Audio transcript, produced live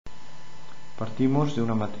Partimos de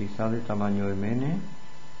una matriz A de tamaño mn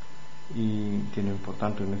y tiene por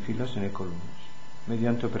tanto n filas, n columnas.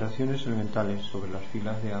 Mediante operaciones elementales sobre las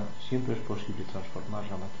filas de A siempre es posible transformar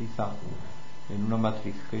la matriz A en una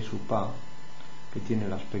matriz G sub A que tiene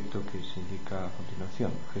el aspecto que se indica a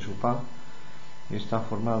continuación. G sub A está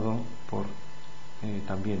formado por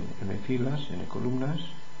también m filas, n columnas,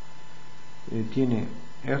 tiene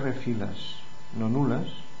r filas no nulas,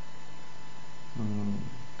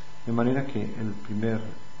 de manera que el primer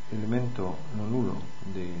elemento no nulo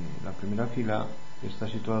de la primera fila está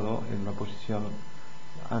situado en una posición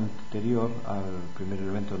anterior al primer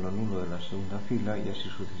elemento no nulo de la segunda fila y así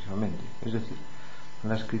sucesivamente. Es decir,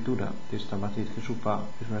 la escritura de esta matriz G sub A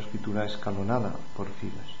es una escritura escalonada por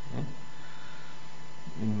filas.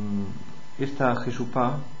 Esta G sub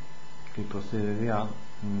A, que procede de A,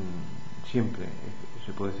 siempre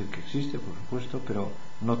se puede decir que existe, por supuesto, pero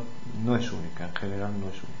no es única, en general no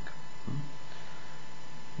es única.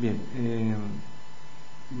 Bien,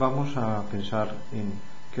 vamos a pensar en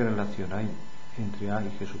qué relación hay entre A y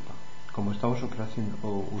G sub A. Como estamos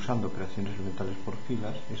usando operaciones elementales por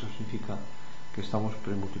filas, eso significa que estamos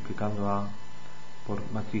premultiplicando A por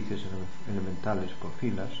matrices elementales por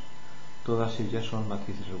filas. Todas ellas son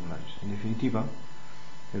matrices regulares. En definitiva,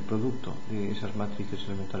 el producto de esas matrices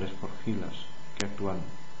elementales por filas que actúan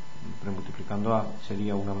premultiplicando A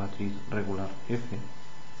sería una matriz regular F,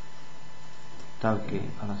 tal que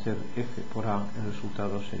al hacer F por A el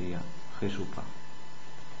resultado sería G sub A.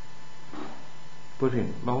 Pues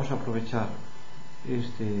bien, vamos a aprovechar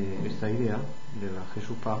esta idea de la G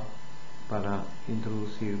sub A para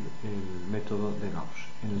introducir el método de Gauss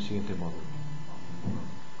en el siguiente módulo.